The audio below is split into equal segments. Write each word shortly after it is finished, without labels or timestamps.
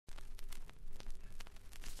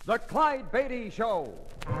The Clyde Beatty Show.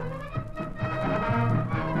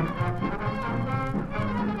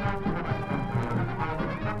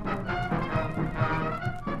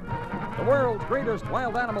 The world's greatest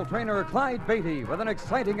wild animal trainer, Clyde Beatty, with an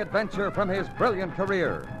exciting adventure from his brilliant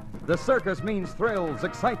career. The circus means thrills,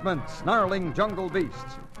 excitement, snarling jungle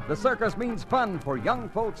beasts. The circus means fun for young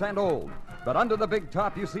folks and old. But under the big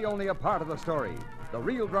top, you see only a part of the story. The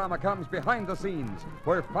real drama comes behind the scenes,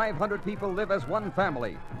 where 500 people live as one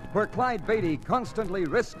family, where Clyde Beatty constantly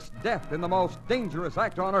risks death in the most dangerous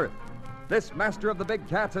act on earth. This master of the big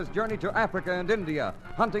cats has journeyed to Africa and India,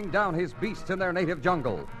 hunting down his beasts in their native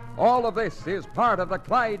jungle. All of this is part of the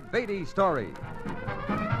Clyde Beatty story.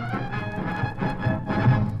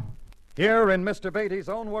 Here, in Mr. Beatty's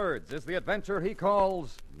own words, is the adventure he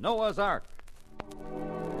calls Noah's Ark.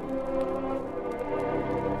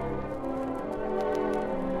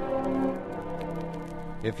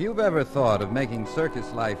 If you've ever thought of making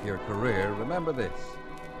circus life your career, remember this.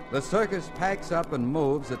 The circus packs up and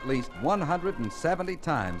moves at least 170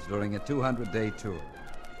 times during a 200-day tour.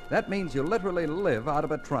 That means you literally live out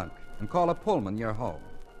of a trunk and call a Pullman your home.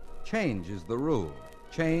 Change is the rule.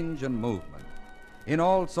 Change and movement. In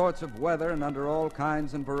all sorts of weather and under all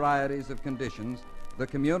kinds and varieties of conditions, the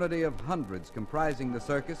community of hundreds comprising the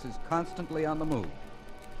circus is constantly on the move.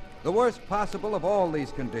 The worst possible of all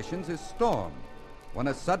these conditions is storm. When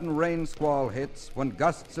a sudden rain squall hits, when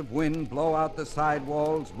gusts of wind blow out the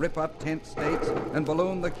sidewalls, rip up tent stakes, and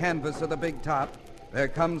balloon the canvas of the big top, there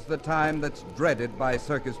comes the time that's dreaded by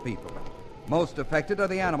circus people. Most affected are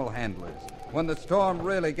the animal handlers. When the storm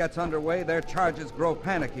really gets underway, their charges grow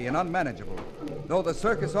panicky and unmanageable. Though the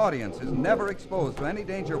circus audience is never exposed to any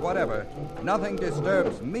danger whatever, nothing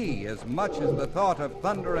disturbs me as much as the thought of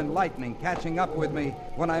thunder and lightning catching up with me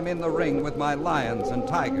when I'm in the ring with my lions and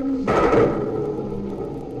tigers.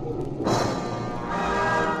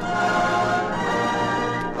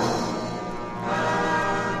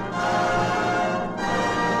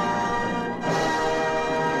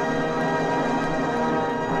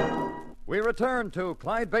 We return to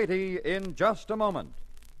Clyde Beatty in just a moment.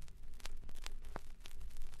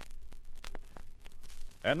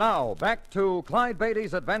 And now, back to Clyde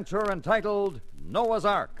Beatty's adventure entitled Noah's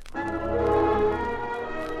Ark.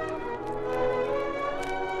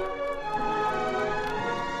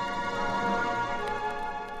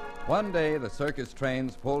 One day, the circus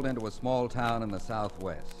trains pulled into a small town in the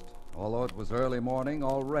southwest. Although it was early morning,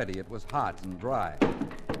 already it was hot and dry.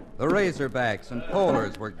 The Razorbacks and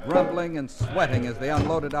Polars were grumbling and sweating as they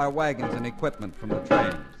unloaded our wagons and equipment from the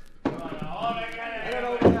trains.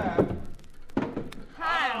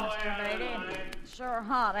 Hi, Mr. Beatty. Sure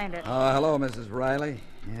hot, ain't it? Oh, hello, Mrs. Riley.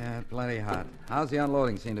 Yeah, plenty hot. How's the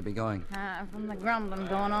unloading seem to be going? From the grumbling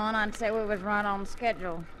going on, I'd say we was right on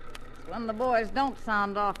schedule. When the boys don't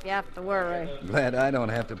sound off, you have to worry. Glad I don't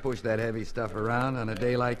have to push that heavy stuff around on a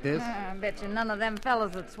day like this. I bet you none of them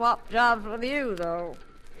fellas would swap jobs with you, though.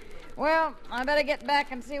 Well, I better get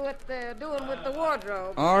back and see what they're doing with the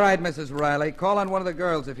wardrobe. All right, Mrs. Riley. Call on one of the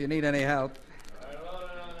girls if you need any help.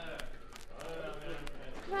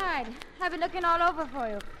 Clyde, I've been looking all over for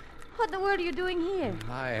you. What in the world are you doing here?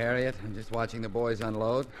 Hi, Harriet. I'm just watching the boys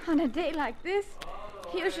unload. On a day like this?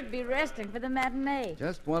 You should be resting for the matinee.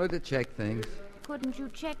 Just wanted to check things. Couldn't you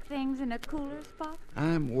check things in a cooler spot?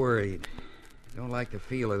 I'm worried. Don't like the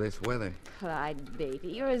feel of this weather. Clyde Beatty,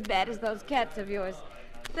 you're as bad as those cats of yours.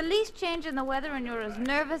 The least change in the weather and you're as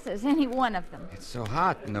nervous as any one of them. It's so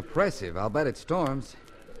hot and oppressive. I'll bet it storms.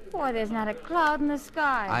 Boy, there's not a cloud in the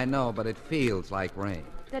sky. I know, but it feels like rain.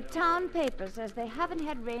 The town paper says they haven't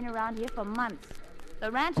had rain around here for months. The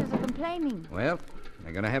ranchers are complaining. Well,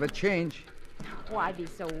 they're going to have a change. Why be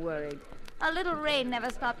so worried? A little rain never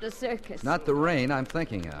stopped a circus. Not the rain I'm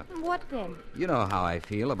thinking of. What then? You know how I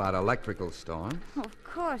feel about electrical storms. Of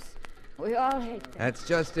course. We all hate them. That's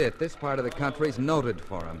just it. This part of the country's noted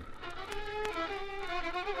for them.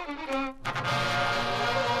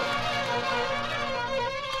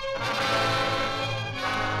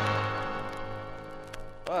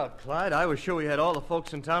 Well, Clyde, I was sure we had all the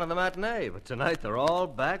folks in town at the matinee, but tonight they're all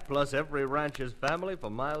back, plus every rancher's family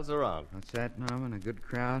for miles around. What's that, Norman? A good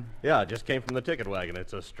crowd? Yeah, just came from the ticket wagon.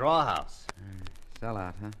 It's a straw house.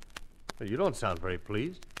 Sellout, huh? You don't sound very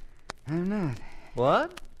pleased. I'm not.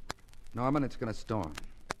 What? Norman, it's going to storm.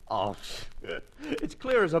 Oh, it's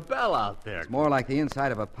clear as a bell out there. It's more like the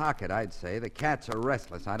inside of a pocket, I'd say. The cats are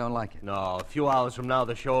restless. I don't like it. No, a few hours from now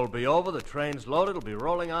the show will be over, the train's loaded, it'll be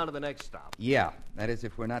rolling on to the next stop. Yeah, that is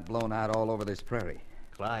if we're not blown out all over this prairie.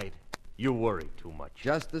 Clyde, you worry too much.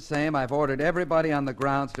 Just the same, I've ordered everybody on the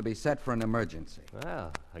grounds to be set for an emergency.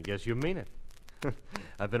 Well, I guess you mean it.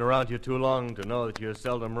 I've been around you too long to know that you're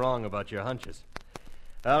seldom wrong about your hunches.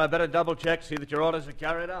 Well, I better double-check, see that your orders are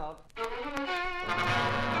carried out.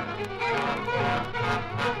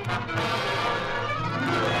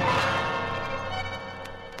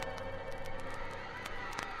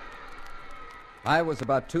 I was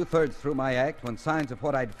about two-thirds through my act when signs of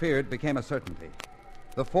what I'd feared became a certainty.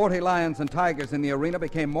 The 40 lions and tigers in the arena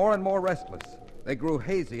became more and more restless. They grew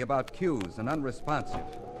hazy about cues and unresponsive.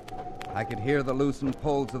 I could hear the loosened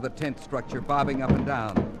poles of the tent structure bobbing up and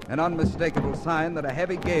down, an unmistakable sign that a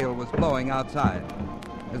heavy gale was blowing outside.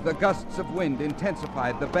 As the gusts of wind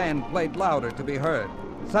intensified, the band played louder to be heard.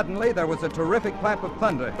 Suddenly, there was a terrific clap of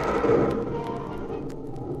thunder.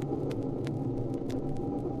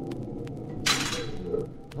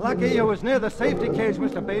 Lucky you was near the safety cage,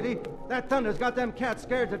 Mr. Beatty. That thunder's got them cats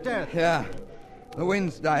scared to death. Yeah, the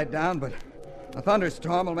wind's died down, but a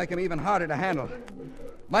thunderstorm will make them even harder to handle.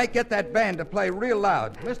 Mike, get that band to play real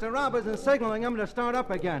loud. Mr. Robinson's signaling them to start up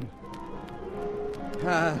again.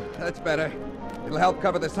 That's better. It'll help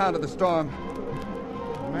cover the sound of the storm.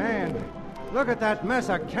 Man, look at that mess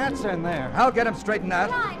of cats in there. I'll get them straightened out.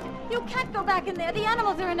 Clyde, you can't go back in there. The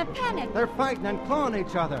animals are in a panic. They're fighting and clawing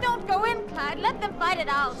each other. Don't go in, Clyde. Let them fight it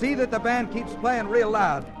out. See that the band keeps playing real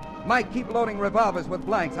loud. Mike, keep loading revolvers with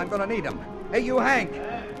blanks. I'm going to need them. Hey, you, Hank,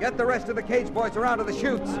 get the rest of the cage boys around to the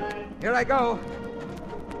chutes. Here I go.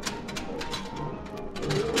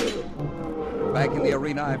 Back in the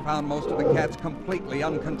arena, I found most of the cats completely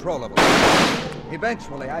uncontrollable.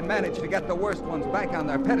 Eventually, I managed to get the worst ones back on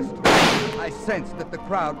their pedestal. I sensed that the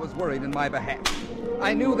crowd was worried in my behalf.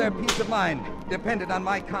 I knew their peace of mind depended on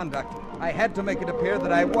my conduct. I had to make it appear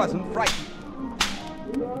that I wasn't frightened.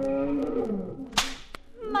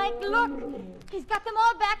 Mike, look. He's got them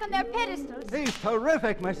all back on their pedestals. He's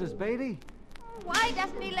terrific, Mrs. Beatty. Why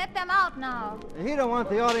doesn't he let them out now? He don't want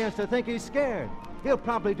the audience to think he's scared. He'll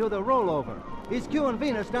probably do the rollover. He's cueing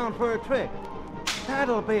Venus down for a trick.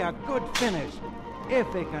 That'll be a good finish, if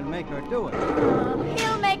he can make her do it.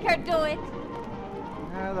 He'll make her do it.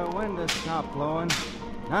 Now the wind has stopped blowing.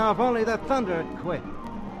 Now if only the thunder had quit.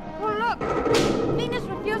 Oh, look. Venus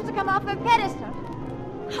refused to come off her pedestal.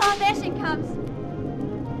 Oh, there she comes.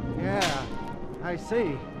 Yeah, I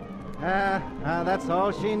see. That's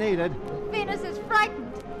all she needed. Venus is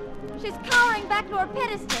frightened. She's cowering back to her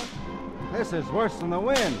pedestal. This is worse than the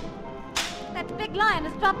wind. That big lion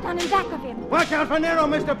has dropped down in back of him. Watch out for Nero,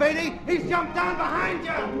 Mr. Beatty! He's jumped down behind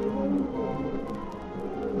you!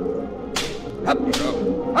 Up you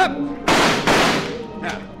go. Up!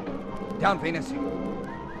 Now, down, Venus.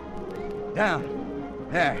 Down.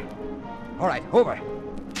 There. All right, over.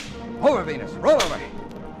 Over, Venus. Roll over.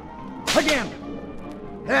 Again.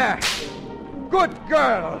 There. Good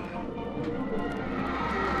girl.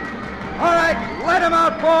 All right, let him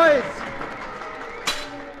out, boys.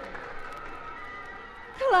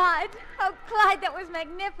 Clyde. Oh, Clyde, that was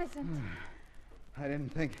magnificent. I didn't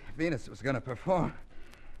think Venus was going to perform.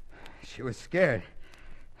 She was scared.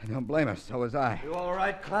 I don't blame her, so was I. You all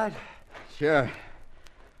right, Clyde? Sure.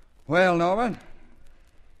 Well, Norman,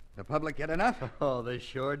 the public get enough? Oh, they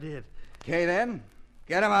sure did. Okay, then,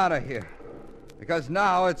 get him out of here. Because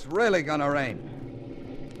now it's really going to rain.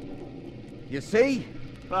 You see?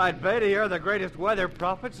 Clyde Beatty, you're the greatest weather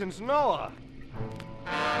prophet since Noah.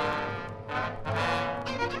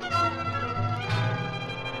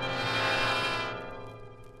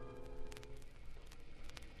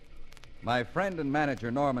 My friend and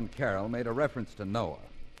manager Norman Carroll made a reference to Noah.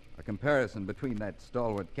 A comparison between that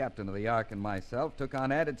stalwart captain of the Ark and myself took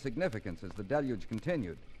on added significance as the deluge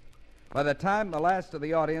continued. By the time the last of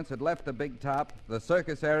the audience had left the big top, the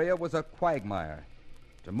circus area was a quagmire.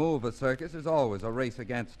 To move a circus is always a race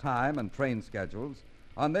against time and train schedules.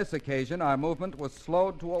 On this occasion, our movement was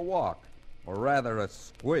slowed to a walk, or rather a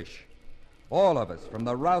squish. All of us, from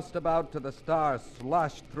the roustabout to the star,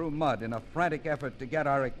 sloshed through mud in a frantic effort to get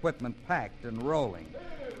our equipment packed and rolling.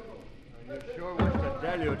 You sure wished a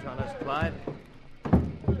deluge on us, Clyde.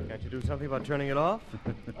 Can't you do something about turning it off?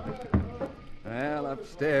 Well,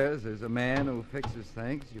 upstairs there's a man who fixes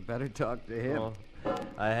things. You better talk to him. Oh,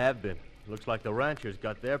 I have been. Looks like the ranchers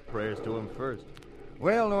got their prayers to him first.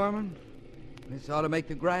 Well, Norman, this ought to make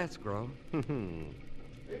the grass grow.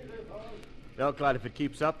 Well, Clyde, if it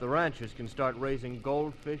keeps up, the ranchers can start raising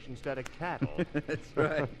goldfish instead of cattle. That's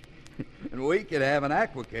right. And we could have an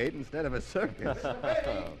aquacade instead of a circus.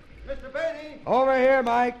 Mr. Beatty! Over here,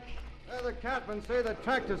 Mike. The catmen say the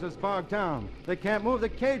tractors is bogged down. They can't move the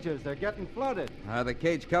cages. They're getting flooded. The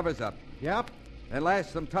cage cover's up. Yep. And lash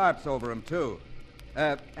some tarps over them, too.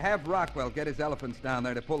 Have Rockwell get his elephants down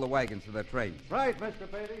there to pull the wagons to their trains. Right,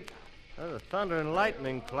 Mr. Beatty. The thunder and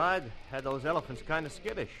lightning, Clyde, had those elephants kind of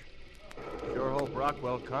skittish. Sure hope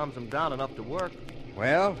Rockwell calms them down enough to work.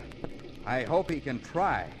 Well, I hope he can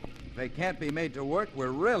try. If they can't be made to work,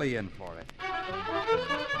 we're really in for it.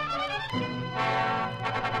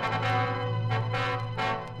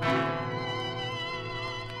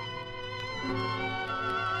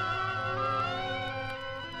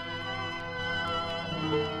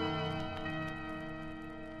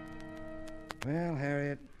 Well,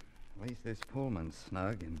 Harriet, at least this Pullman's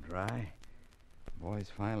snug and dry.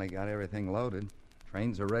 Boys finally got everything loaded.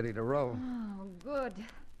 Trains are ready to roll. Oh, good.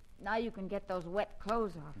 Now you can get those wet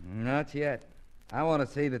clothes off. Not yet. I want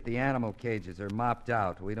to see that the animal cages are mopped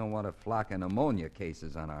out. We don't want a flock of pneumonia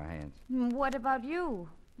cases on our hands. What about you?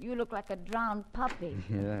 You look like a drowned puppy.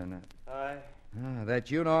 Yeah, no. Hi.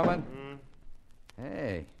 That you, Norman?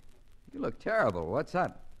 Hey, you look terrible. What's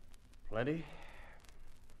up? Plenty.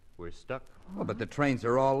 We're stuck. Oh, but the trains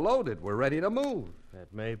are all loaded. We're ready to move.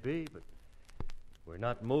 That may be, but we're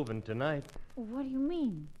not moving tonight. What do you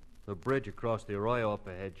mean? The bridge across the arroyo up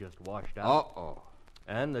ahead just washed out. Uh-oh.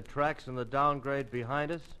 And the tracks in the downgrade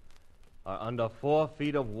behind us are under 4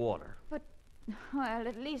 feet of water. But, well,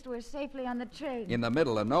 at least we're safely on the train. In the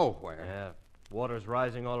middle of nowhere. Yeah, water's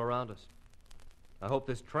rising all around us. I hope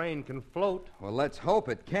this train can float. Well, let's hope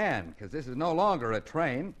it can, because this is no longer a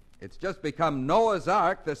train. It's just become Noah's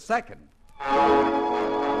Ark the Second.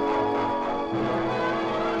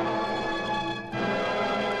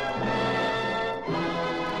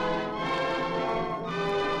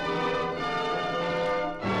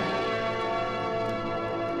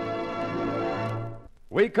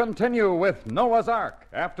 We continue with Noah's Ark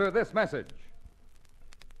after this message.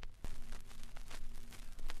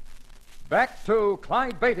 Back to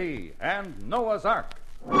Clyde Beatty and Noah's Ark.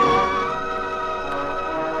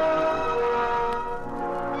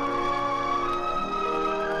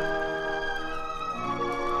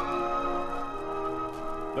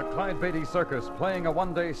 The Clyde Beatty Circus, playing a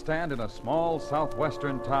one-day stand in a small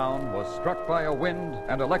southwestern town, was struck by a wind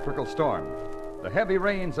and electrical storm. The heavy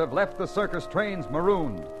rains have left the circus trains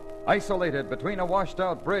marooned, isolated between a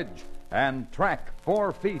washed-out bridge and track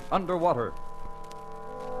 4 feet underwater.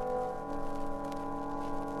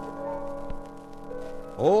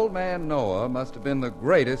 Old Man Noah must have been the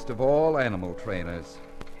greatest of all animal trainers.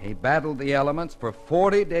 He battled the elements for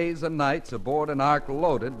 40 days and nights aboard an ark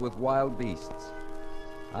loaded with wild beasts.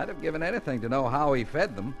 I'd have given anything to know how he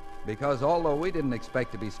fed them, because although we didn't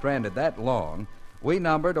expect to be stranded that long, we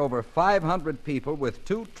numbered over 500 people with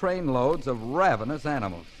 2 trainloads of ravenous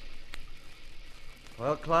animals.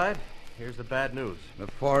 Well, Clyde, here's the bad news. The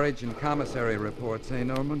forage and commissary reports, eh,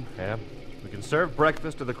 Norman? Yeah. We can serve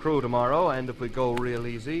breakfast to the crew tomorrow, and if we go real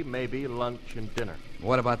easy, maybe lunch and dinner.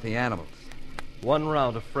 What about the animals? 1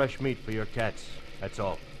 round of fresh meat for your cats. That's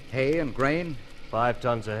all. Hay and grain? 5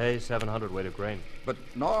 tons of hay, 700 weight of grain. But,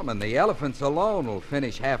 Norman, the elephants alone will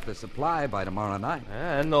finish half the supply by tomorrow night.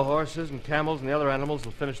 And the horses and camels and the other animals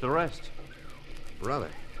will finish the rest. Brother,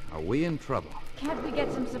 are we in trouble? Can't we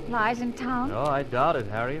get some supplies in town? No, I doubt it,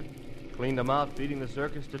 Harriet. Cleaned them out feeding the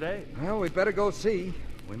circus today. Well, we'd better go see.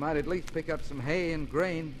 We might at least pick up some hay and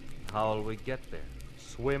grain. How'll we get there?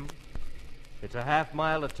 Swim? It's a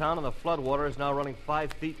half-mile to town, and the floodwater is now running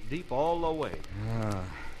 5 feet deep all the way. Ah,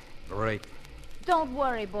 great. Don't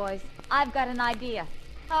worry, boys. I've got an idea.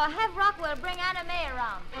 Have Rockwell bring Anna May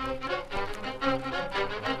around.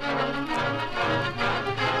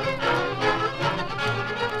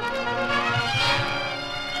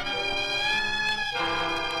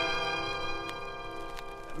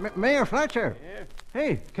 Mayor Fletcher. Yeah?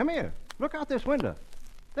 Hey, come here. Look out this window.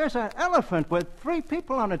 There's an elephant with 3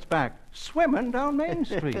 people on its back swimming down Main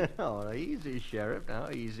Street. Oh, easy, Sheriff. Now,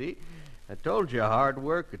 easy. I told you hard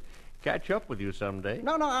work could catch up with you someday.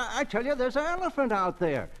 No, I tell you, there's an elephant out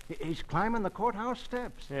there. He's climbing the courthouse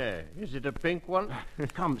steps. Yeah. Is it a pink one?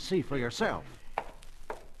 Come see for yourself.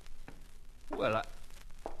 Well,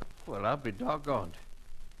 I'll be doggone.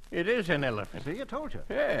 It is an elephant. See, I told you.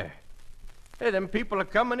 Yeah. Hey, them people are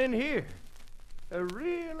coming in here. A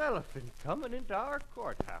real elephant coming into our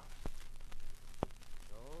courthouse.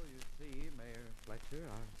 So, you see, Mayor Fletcher,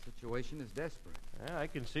 our situation is desperate. Yeah, I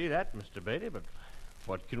can see that, Mr. Beatty, but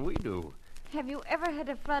what can we do? Have you ever had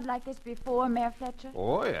a flood like this before, Mayor Fletcher?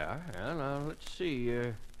 Oh, yeah. Now, let's see.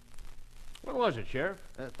 What was it, Sheriff?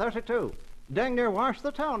 32. Dang near washed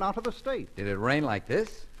the town out of the state. Did it rain like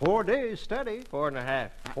this? 4 days steady. 4.5.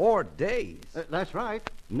 4 days. That's right.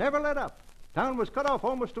 Never let up. Town was cut off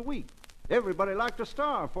almost a week. Everybody like to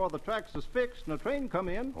starve before the tracks is fixed and a train come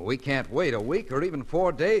in. Well, we can't wait a week or even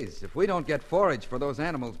 4 days. If we don't get forage for those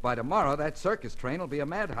animals by tomorrow, that circus train will be a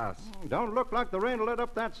madhouse. Don't look like the rain will let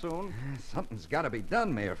up that soon. Something's got to be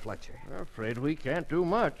done, Mayor Fletcher. I'm afraid we can't do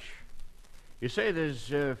much. You say there's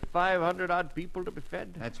 500-odd people to be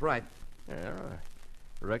fed? That's right. Yeah,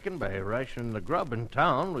 I reckon by rationing the grub in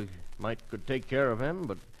town, we could take care of him,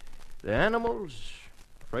 but the animals,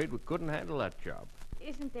 afraid we couldn't handle that job.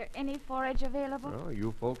 Isn't there any forage available? Oh,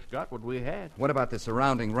 you folks got what we had. What about the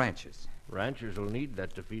surrounding ranches? Ranchers will need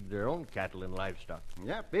that to feed their own cattle and livestock.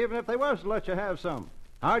 Yep, even if they was to let you have some.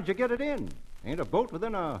 How'd you get it in? Ain't a boat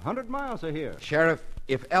within 100 miles of here. Sheriff,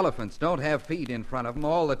 if elephants don't have feed in front of them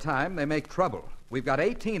all the time, they make trouble. We've got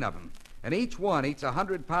 18 of them, and each one eats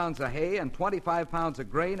 100 pounds of hay and 25 pounds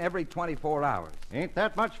of grain every 24 hours. Ain't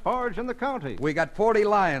that much forage in the county. We got 40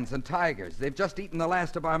 lions and tigers. They've just eaten the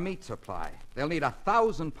last of our meat supply. They'll need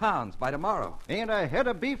 1,000 pounds by tomorrow. Ain't a head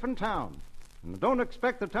of beef in town. And don't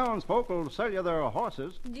expect the townsfolk will sell you their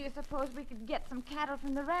horses. Do you suppose we could get some cattle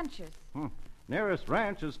from the ranchers? Nearest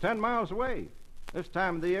ranch is 10 miles away. This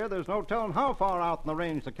time of the year, there's no telling how far out in the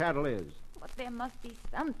range the cattle is. But there must be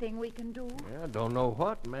something we can do. Yeah, don't know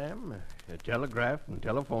what, ma'am. The telegraph and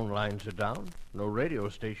telephone lines are down. No radio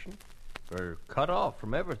station. We're cut off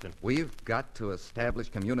from everything. We've got to establish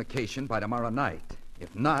communication by tomorrow night.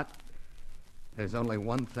 If not, there's only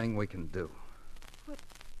one thing we can do.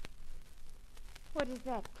 What is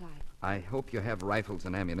that, Clyde? I hope you have rifles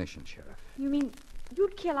and ammunition, Sheriff. You mean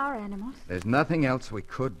you'd kill our animals? There's nothing else we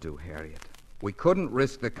could do, Harriet. We couldn't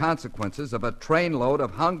risk the consequences of a trainload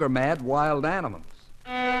of hunger-mad wild animals.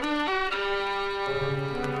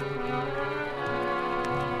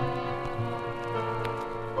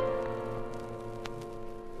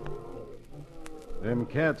 Them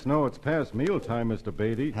cats know it's past mealtime, Mr.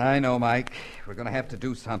 Beatty. I know, Mike. We're going to have to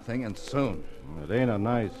do something, and soon. It ain't a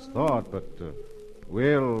nice thought, but,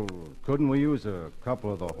 well, couldn't we use a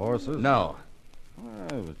couple of the horses? No.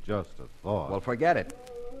 Well, it was just a thought. Well, forget it.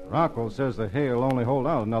 Rocco says the hay will only hold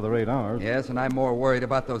out another 8 hours. Yes, and I'm more worried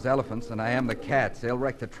about those elephants than I am the cats. They'll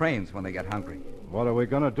wreck the trains when they get hungry. What are we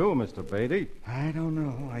going to do, Mr. Beatty? I don't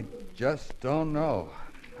know. I just don't know.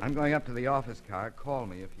 I'm going up to the office car. Call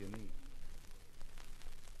me if you need.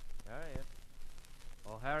 Harriet?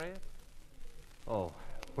 Oh, Harriet? Oh,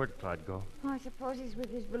 where'd Clyde go? Oh, I suppose he's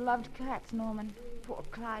with his beloved cats, Norman. Poor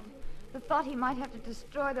Clyde. The thought he might have to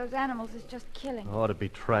destroy those animals is just killing. Oh, it'd be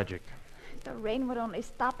tragic. If the rain would only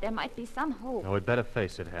stop, there might be some hope. No, we'd better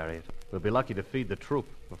face it, Harriet. We'll be lucky to feed the troop.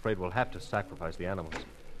 I'm afraid we'll have to sacrifice the animals.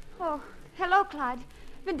 Oh, hello, Clyde.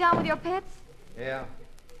 Been down with your pets? Yeah.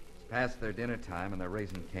 It's past their dinner time, and they're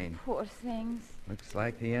raising Cain. Poor things. Looks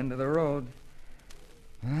like the end of the road.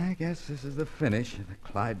 I guess this is the finish of the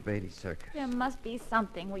Clyde Beatty circus. There must be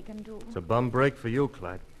something we can do. It's a bum break for you,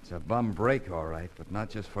 Clyde. It's a bum break, all right, but not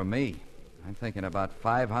just for me. I'm thinking about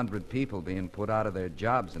 500 people being put out of their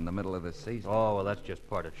jobs in the middle of the season. Oh, well, that's just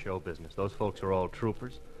part of show business. Those folks are all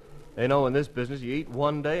troopers. They know in this business you eat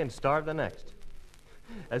one day and starve the next.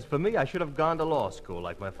 As for me, I should have gone to law school,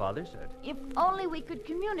 like my father said. If only we could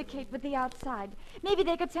communicate with the outside. Maybe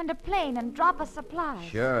they could send a plane and drop us supplies.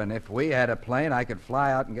 Sure, and if we had a plane, I could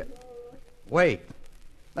fly out and get... Wait.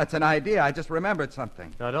 That's an idea. I just remembered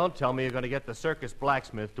something. Now, don't tell me you're going to get the circus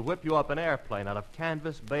blacksmith to whip you up an airplane out of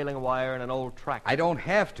canvas, baling wire, and an old tractor. I don't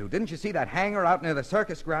have to. Didn't you see that hangar out near the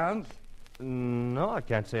circus grounds? No, I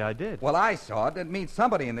can't say I did. Well, I saw it. It means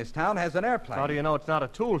somebody in this town has an airplane. How do you know it's not a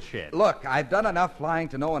tool shed? Look, I've done enough flying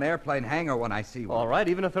to know an airplane hangar when I see one. All right,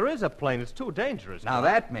 even if there is a plane, it's too dangerous. Now,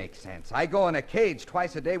 that makes sense. I go in a cage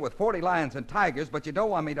twice a day with 40 lions and tigers, but you don't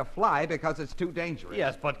want me to fly because it's too dangerous.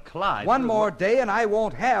 Yes, but Clyde... One more day and I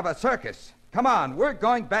won't have a circus. Come on, we're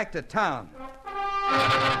going back to town.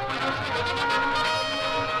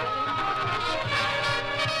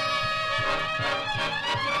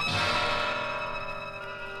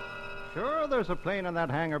 Sure, there's a plane in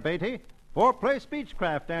that hangar, Beatty. 4-place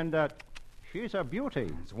Beechcraft, and, she's a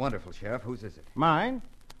beauty. It's wonderful, Sheriff. Whose is it? Mine.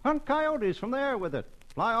 Hunt coyotes from there with it.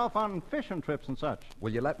 Fly off on fishing trips and such.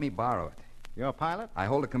 Will you let me borrow it? You're a pilot? I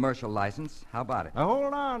hold a commercial license. How about it? Now,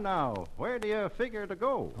 hold on now. Where do you figure to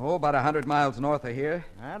go? Oh, about 100 miles north of here.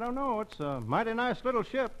 I don't know. It's a mighty nice little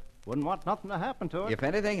ship. Wouldn't want nothing to happen to it. If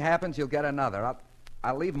anything happens, you'll get another.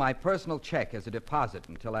 I'll leave my personal check as a deposit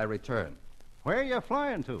until I return. Where are you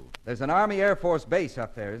flying to? There's an Army Air Force base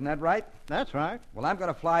up there, isn't that right? That's right. Well, I'm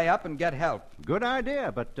going to fly up and get help. Good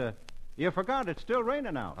idea, but you forgot it's still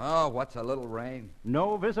raining out. Oh, what's a little rain?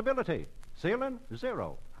 No visibility. Ceiling,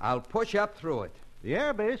 0. I'll push up through it. The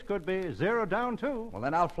air base could be 0 down, too. Well,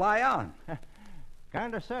 then I'll fly on.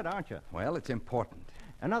 Kind of sad, aren't you? Well, it's important.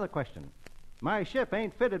 Another question. My ship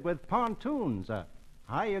ain't fitted with pontoons.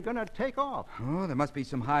 How you gonna take off? Oh, there must be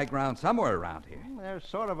some high ground somewhere around here. There's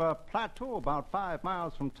sort of a plateau about 5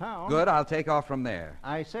 miles from town. Good, I'll take off from there.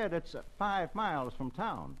 I said it's 5 miles from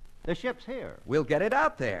town. The ship's here. We'll get it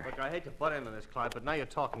out there. Look, I hate to butt into this, Clyde, but now you're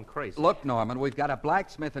talking crazy. Look, Norman, we've got a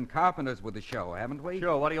blacksmith and carpenters with the show, haven't we?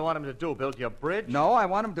 Sure, what do you want him to do, build you a bridge? No, I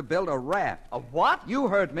want him to build a raft. A what? You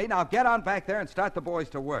heard me. Now get on back there and start the boys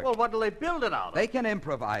to work. Well, what'll they build it out of? They can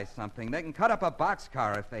improvise something. They can cut up a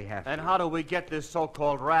boxcar if they have to. And how do we get this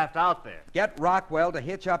so-called raft out there? Get Rockwell to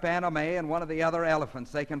hitch up Anna May and one of the other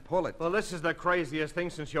elephants. They can pull it. Well, this is the craziest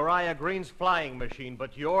thing since Uriah Green's flying machine,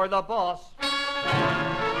 but you're the boss.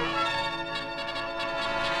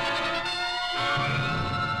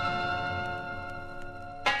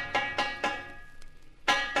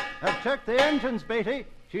 Check the engines, Beatty.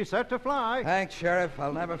 She's set to fly. Thanks, Sheriff.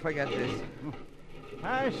 I'll never forget this.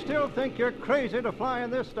 I still think you're crazy to fly in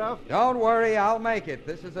this stuff. Don't worry, I'll make it.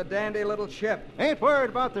 This is a dandy little ship. Ain't worried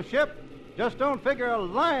about the ship. Just don't figure a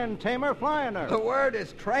lion tamer flying her. The word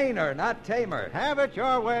is trainer, not tamer. Have it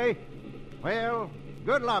your way. Well,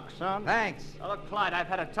 good luck, son. Thanks. Now, look, Clyde, I've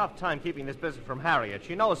had a tough time keeping this business from Harriet.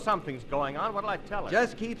 She knows something's going on. What'll I tell her?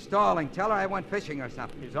 Just keep stalling. Tell her I went fishing or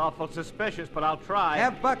something. She's awful suspicious, but I'll try.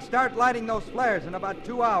 Have Buck start lighting those flares in about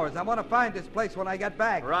 2 hours. I want to find this place when I get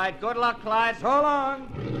back. Right. Good luck, Clyde. So long.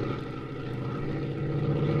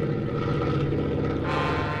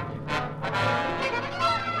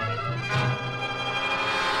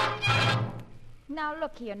 Now,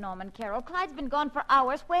 look here, Norman Carroll. Clyde's been gone for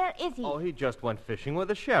hours. Where is he? Oh, he just went fishing with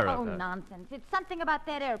the sheriff. Oh, nonsense. It's something about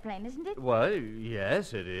that airplane, isn't it? Well,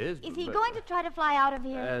 yes, it is. Is he but- going to try to fly out of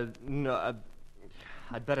here? No.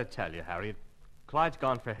 I'd better tell you, Harriet. Clyde's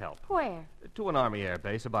gone for help. Where? To an Army air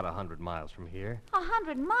base about 100 miles from here.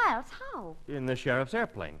 100 miles? How? In the sheriff's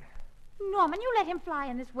airplane. Norman, you let him fly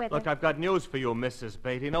in this weather. Look, I've got news for you, Mrs.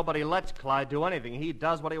 Beatty. Nobody lets Clyde do anything. He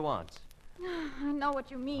does what he wants. I know what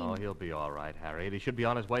you mean. Oh, he'll be all right, Harriet. He should be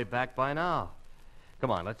on his way back by now. Come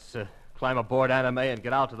on, let's climb aboard Anna May and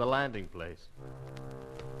get out to the landing place.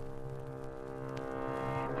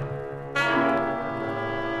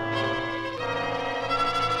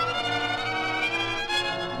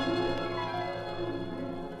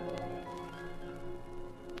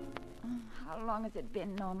 How long has it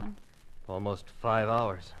been, Norman? Almost 5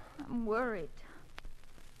 hours. I'm worried.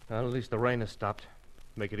 Well, at least the rain has stopped.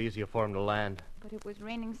 Make it easier for him to land. But it was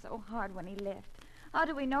raining so hard when he left. How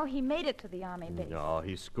do we know he made it to the Army base? No,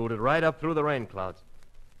 he scooted right up through the rain clouds.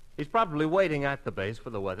 He's probably waiting at the base for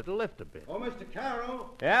the weather to lift a bit. Oh, Mr. Carroll.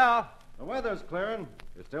 Yeah? The weather's clearing.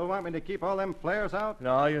 You still want me to keep all them flares out?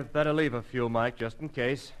 No, you'd better leave a few, Mike, just in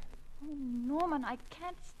case. Oh, Norman, I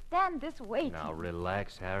can't stand this waiting. Now,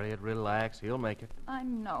 relax, Harriet, relax. He'll make it. I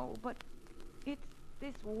know, but it's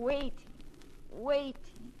this waiting.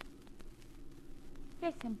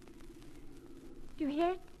 Listen. Do you hear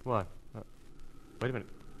it? What? Wait a minute.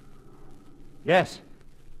 Yes.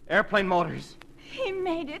 Airplane motors. He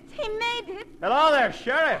made it. Hello there,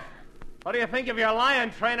 Sheriff. What do you think of your lion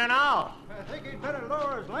trainer now? I think he'd better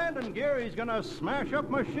lower his landing gear. He's gonna smash up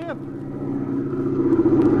my ship.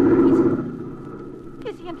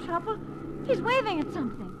 Is he in trouble? He's waving at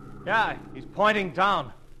something. Yeah, he's pointing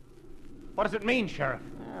down. What does it mean, Sheriff?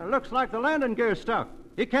 Looks like the landing gear's stuck.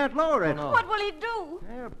 He can't lower it. Oh, no. What will he do?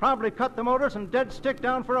 He'll probably cut the motors and dead stick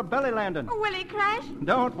down for a belly landing. Will he crash?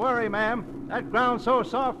 Don't worry, ma'am. That ground's so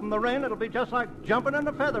soft from the rain, it'll be just like jumping in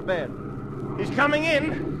a feather bed. He's coming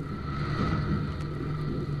in.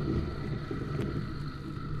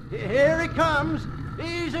 Here he comes.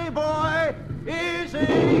 Easy, boy. Easy.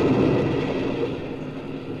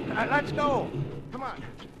 Let's go. Come on.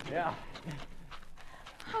 Yeah.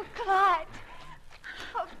 Oh, Clyde.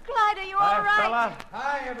 Oh, Clyde, are you all right? Fella.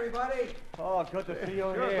 Hi, everybody. Oh, good to see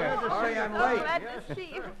you Sure, here. glad to Sorry see you. I'm Oh, late. glad to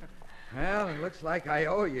see you. Well, it looks like I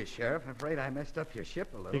owe you, Sheriff. I'm afraid I messed up your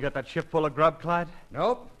ship a little. You got that ship full of grub, Clyde?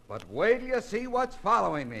 Nope, but wait till you see what's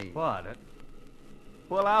following me. What?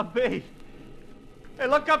 Well, I'll be. Hey,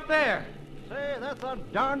 look up there. Say, that's the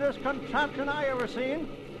darndest contraption I ever seen.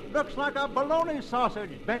 Looks like a bologna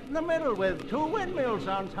sausage bent in the middle with 2 windmills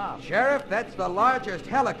on top. Sheriff, that's the largest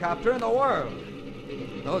helicopter in the world.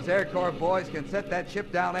 Those Air Corps boys can set that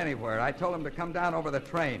ship down anywhere. I told them to come down over the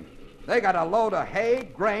train. They got a load of hay,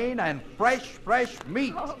 grain, and fresh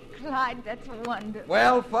meat. Oh, Clyde, that's wonderful.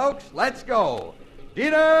 Well, folks, let's go.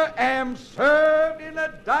 Dinner am served in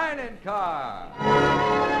a dining car.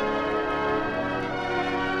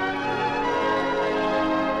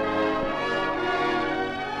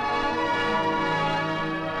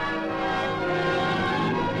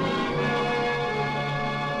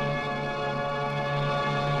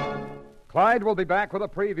 Clyde will be back with a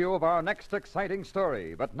preview of our next exciting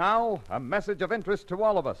story. But now, a message of interest to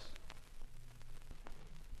all of us.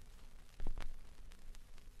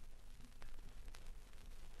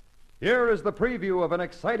 Here is the preview of an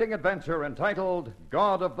exciting adventure entitled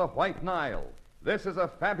God of the White Nile. This is a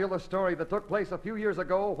fabulous story that took place a few years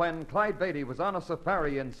ago when Clyde Beatty was on a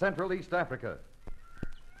safari in Central East Africa.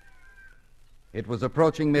 It was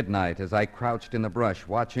approaching midnight as I crouched in the brush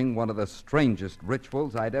watching one of the strangest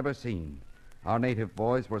rituals I'd ever seen. Our native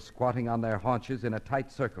boys were squatting on their haunches in a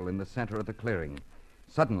tight circle in the center of the clearing.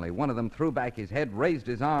 Suddenly, one of them threw back his head, raised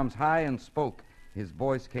his arms high, and spoke. His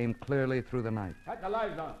voice came clearly through the night.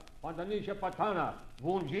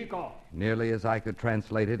 Nearly as I could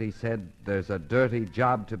translate it, he said, "There's a dirty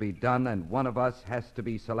job to be done, and one of us has to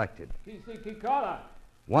be selected."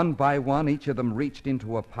 One by one, each of them reached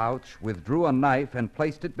into a pouch, withdrew a knife, and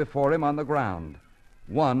placed it before him on the ground.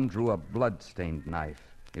 One drew a blood-stained knife.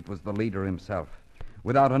 It was the leader himself.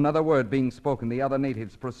 Without another word being spoken, the other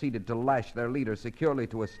natives proceeded to lash their leader securely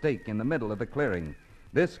to a stake in the middle of the clearing.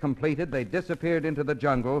 This completed, they disappeared into the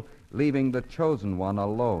jungle, leaving the chosen one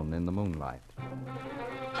alone in the moonlight.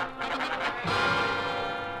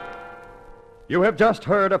 You have just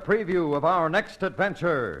heard a preview of our next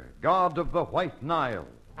adventure, God of the White Nile.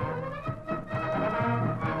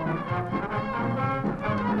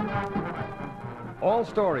 All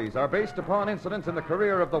stories are based upon incidents in the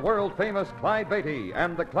career of the world-famous Clyde Beatty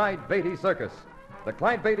and the Clyde Beatty Circus. The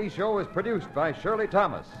Clyde Beatty Show is produced by Shirley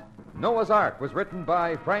Thomas. Noah's Ark was written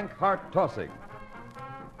by Frank Hart Tossig.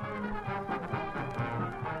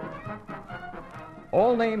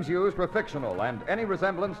 All names used were fictional, and any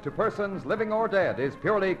resemblance to persons living or dead is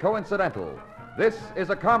purely coincidental. This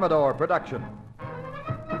is a Commodore production.